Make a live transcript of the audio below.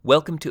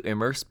Welcome to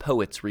Immerse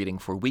Poets reading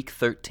for week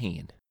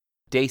 13,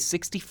 day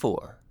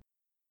 64.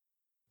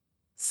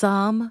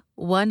 Psalm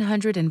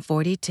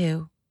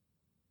 142.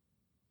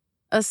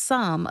 A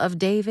psalm of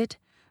David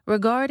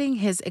regarding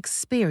his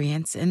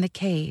experience in the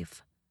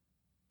cave.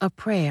 A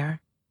prayer.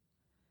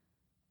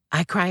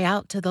 I cry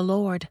out to the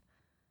Lord.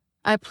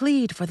 I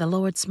plead for the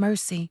Lord's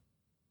mercy.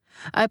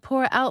 I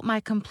pour out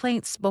my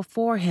complaints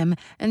before him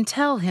and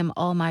tell him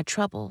all my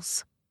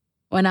troubles.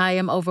 When I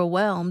am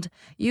overwhelmed,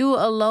 you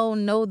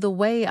alone know the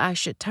way I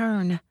should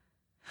turn.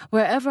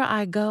 Wherever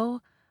I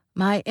go,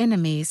 my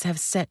enemies have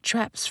set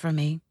traps for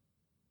me.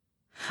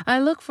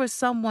 I look for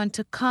someone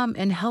to come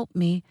and help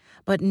me,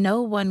 but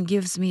no one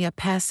gives me a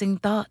passing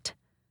thought.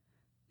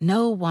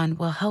 No one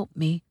will help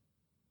me.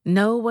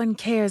 No one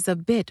cares a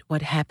bit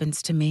what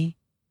happens to me.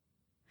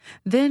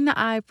 Then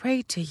I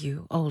pray to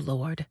you, O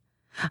Lord.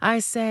 I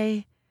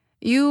say,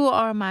 you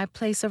are my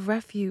place of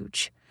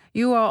refuge.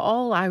 You are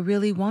all I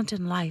really want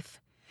in life.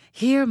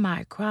 Hear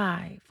my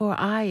cry, for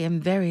I am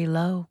very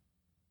low.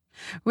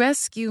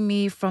 Rescue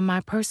me from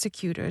my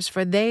persecutors,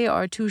 for they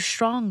are too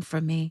strong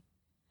for me.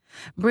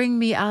 Bring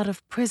me out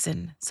of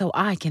prison so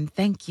I can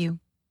thank you.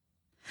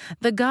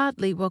 The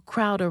godly will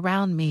crowd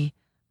around me,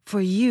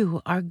 for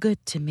you are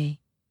good to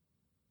me.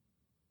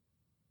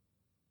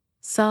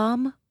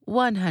 Psalm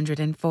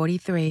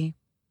 143.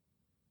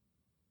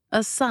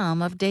 A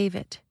psalm of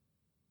David.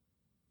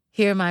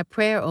 Hear my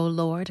prayer, O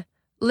Lord.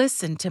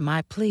 Listen to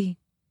my plea.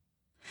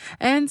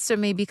 Answer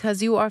me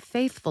because you are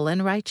faithful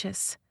and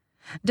righteous.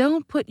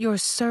 Don't put your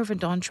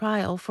servant on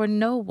trial, for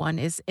no one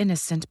is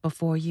innocent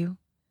before you.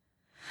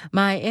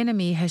 My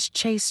enemy has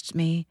chased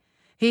me.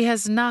 He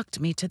has knocked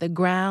me to the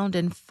ground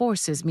and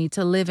forces me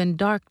to live in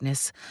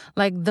darkness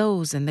like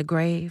those in the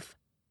grave.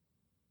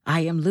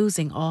 I am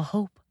losing all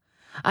hope.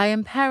 I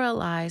am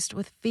paralyzed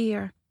with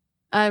fear.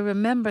 I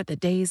remember the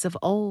days of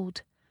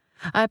old.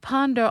 I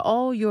ponder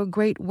all your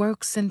great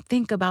works and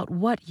think about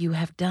what you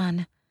have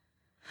done.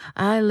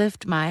 I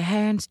lift my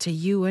hands to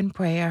you in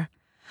prayer.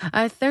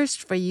 I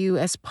thirst for you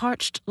as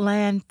parched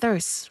land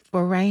thirsts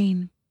for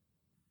rain.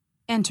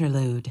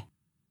 Interlude.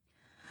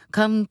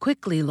 Come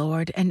quickly,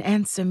 Lord, and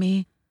answer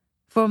me,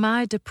 for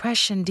my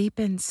depression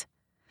deepens.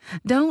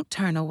 Don't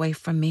turn away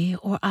from me,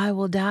 or I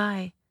will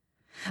die.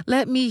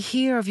 Let me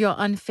hear of your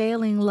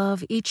unfailing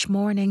love each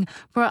morning,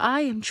 for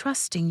I am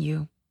trusting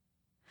you.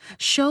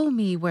 Show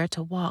me where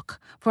to walk,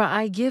 for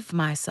I give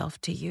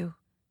myself to you.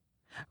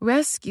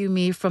 Rescue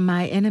me from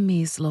my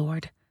enemies,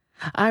 Lord.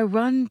 I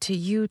run to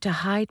you to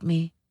hide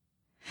me.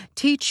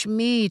 Teach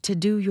me to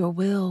do your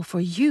will,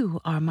 for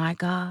you are my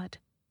God.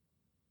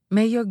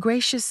 May your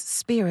gracious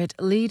Spirit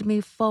lead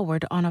me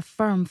forward on a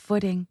firm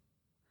footing.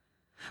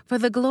 For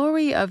the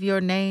glory of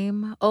your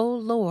name, O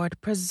Lord,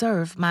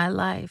 preserve my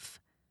life.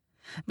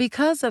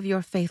 Because of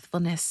your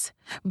faithfulness,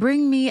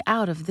 bring me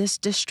out of this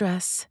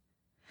distress.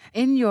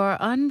 In your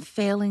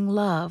unfailing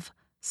love,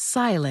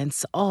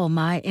 silence all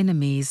my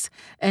enemies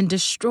and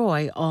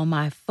destroy all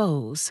my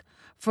foes,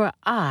 for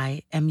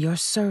I am your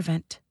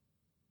servant.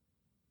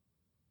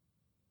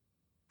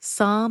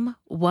 Psalm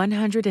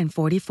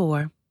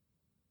 144.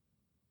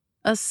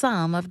 A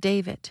psalm of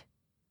David.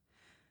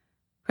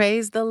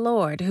 Praise the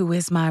Lord, who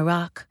is my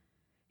rock.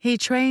 He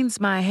trains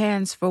my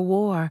hands for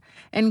war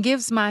and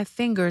gives my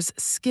fingers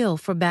skill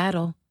for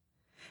battle.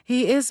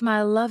 He is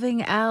my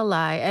loving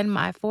ally and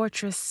my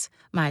fortress,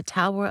 my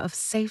tower of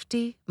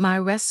safety, my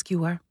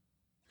rescuer.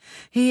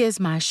 He is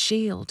my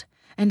shield,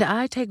 and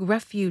I take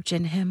refuge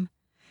in him.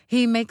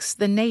 He makes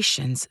the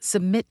nations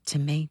submit to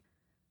me.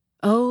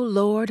 O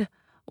Lord,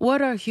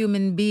 what are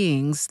human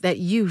beings that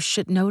you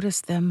should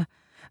notice them,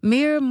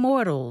 mere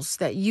mortals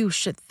that you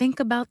should think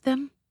about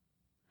them?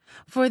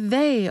 For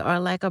they are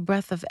like a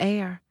breath of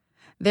air.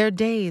 Their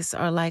days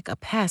are like a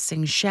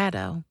passing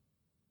shadow.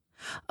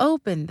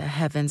 Open the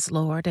heavens,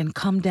 Lord, and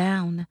come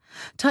down.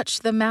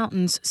 Touch the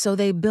mountains so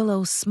they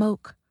billow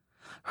smoke.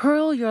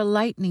 Hurl your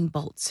lightning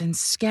bolts and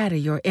scatter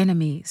your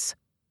enemies.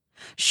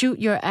 Shoot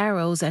your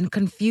arrows and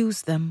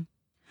confuse them.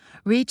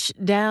 Reach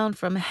down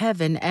from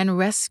heaven and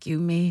rescue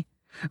me.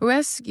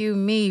 Rescue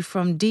me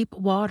from deep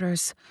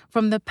waters,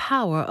 from the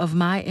power of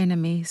my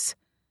enemies.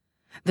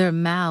 Their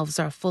mouths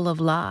are full of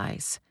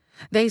lies.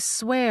 They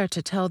swear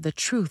to tell the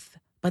truth,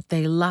 but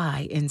they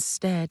lie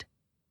instead.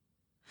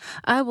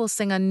 I will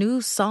sing a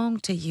new song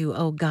to you,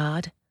 O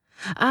God.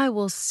 I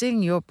will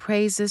sing your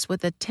praises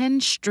with a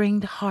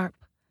 10-stringed harp,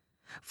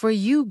 for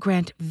you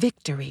grant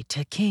victory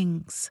to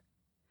kings.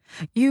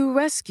 You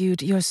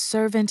rescued your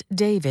servant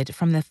David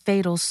from the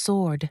fatal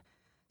sword.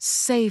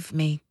 Save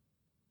me.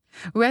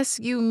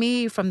 Rescue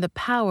me from the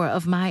power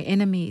of my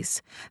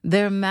enemies.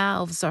 Their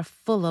mouths are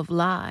full of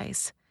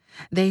lies.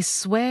 They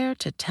swear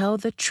to tell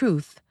the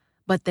truth,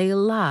 but they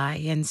lie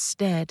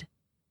instead.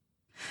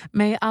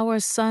 May our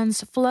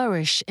sons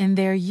flourish in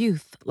their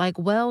youth like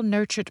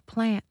well-nurtured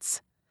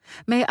plants.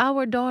 May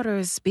our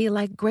daughters be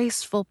like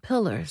graceful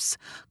pillars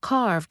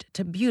carved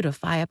to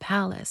beautify a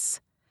palace.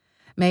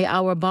 May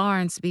our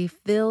barns be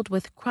filled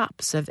with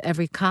crops of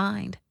every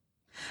kind.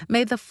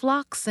 May the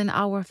flocks in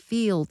our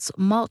fields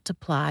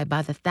multiply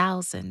by the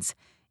thousands,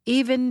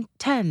 even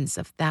tens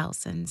of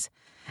thousands,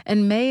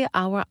 and may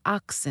our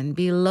oxen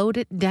be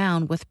loaded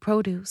down with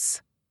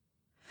produce.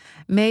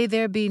 May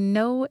there be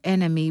no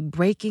enemy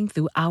breaking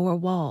through our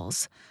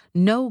walls,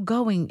 no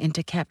going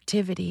into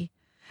captivity,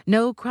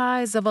 no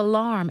cries of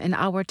alarm in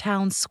our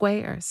town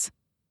squares.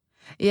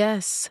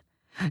 Yes,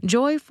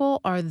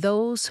 joyful are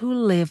those who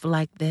live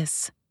like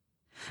this.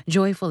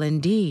 Joyful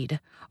indeed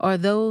are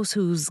those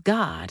whose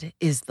God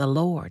is the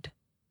Lord.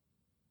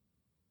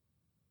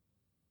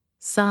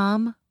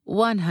 Psalm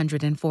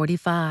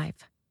 145.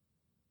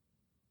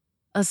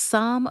 A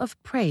psalm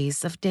of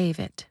praise of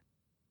David.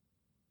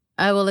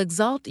 I will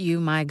exalt you,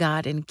 my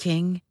God and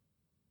King,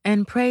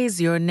 and praise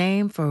your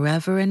name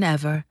forever and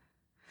ever.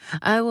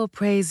 I will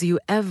praise you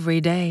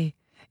every day.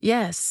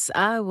 Yes,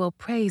 I will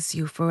praise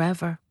you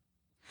forever.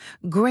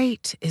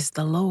 Great is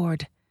the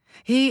Lord.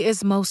 He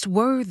is most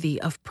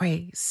worthy of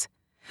praise.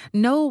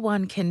 No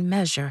one can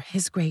measure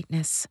his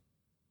greatness.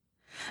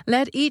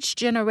 Let each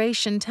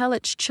generation tell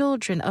its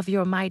children of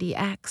your mighty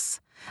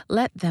acts.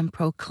 Let them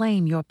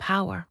proclaim your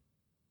power.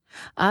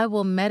 I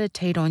will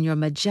meditate on your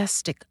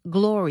majestic,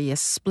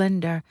 glorious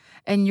splendor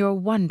and your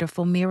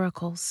wonderful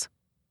miracles.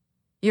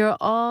 Your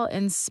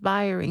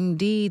awe-inspiring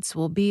deeds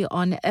will be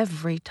on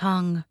every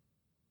tongue.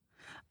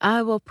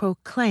 I will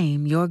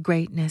proclaim your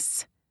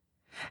greatness.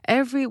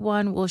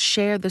 Everyone will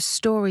share the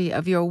story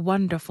of your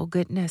wonderful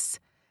goodness.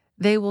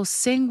 They will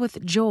sing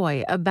with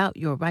joy about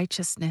your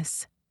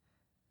righteousness.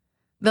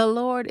 The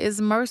Lord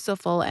is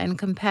merciful and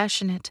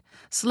compassionate,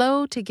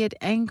 slow to get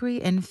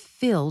angry and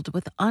filled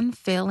with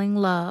unfailing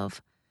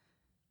love.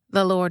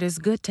 The Lord is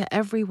good to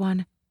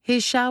everyone. He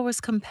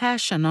showers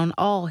compassion on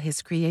all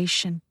his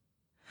creation.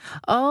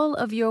 All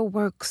of your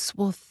works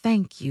will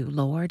thank you,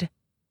 Lord,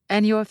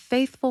 and your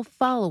faithful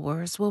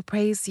followers will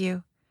praise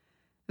you.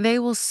 They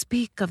will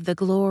speak of the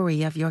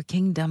glory of your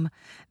kingdom.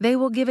 They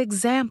will give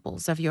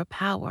examples of your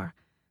power.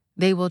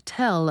 They will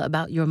tell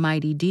about your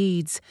mighty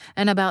deeds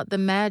and about the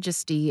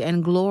majesty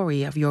and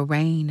glory of your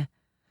reign.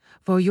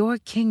 For your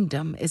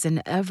kingdom is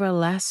an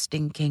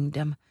everlasting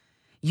kingdom.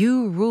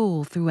 You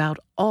rule throughout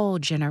all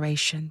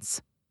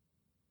generations.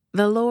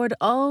 The Lord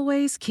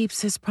always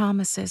keeps his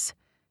promises.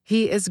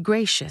 He is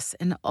gracious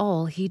in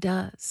all he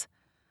does.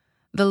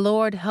 The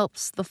Lord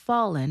helps the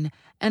fallen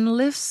and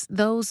lifts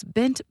those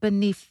bent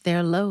beneath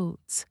their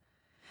loads.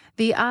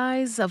 The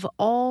eyes of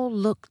all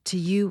look to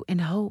you in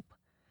hope.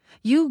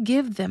 You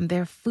give them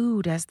their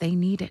food as they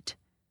need it.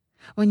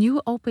 When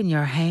you open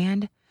your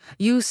hand,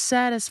 you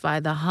satisfy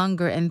the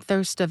hunger and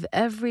thirst of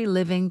every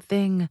living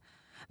thing.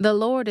 The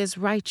Lord is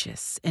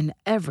righteous in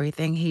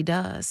everything he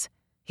does.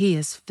 He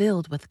is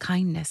filled with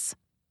kindness.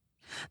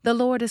 The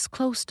Lord is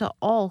close to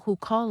all who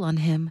call on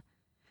him.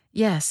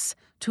 Yes,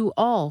 to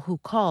all who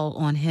call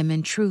on him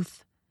in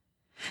truth.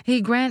 He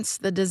grants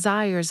the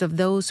desires of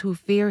those who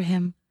fear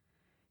him.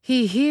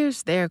 He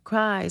hears their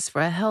cries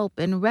for help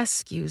and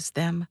rescues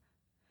them.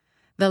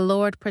 The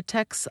Lord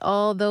protects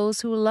all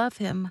those who love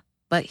him,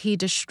 but he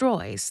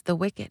destroys the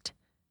wicked.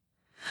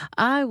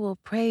 I will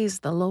praise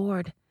the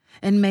Lord,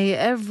 and may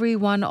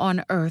everyone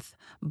on earth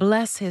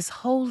bless his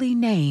holy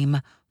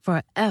name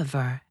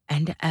forever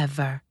and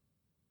ever.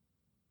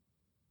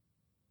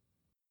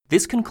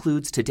 This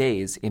concludes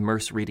today's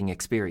Immerse Reading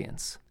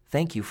Experience.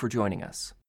 Thank you for joining us.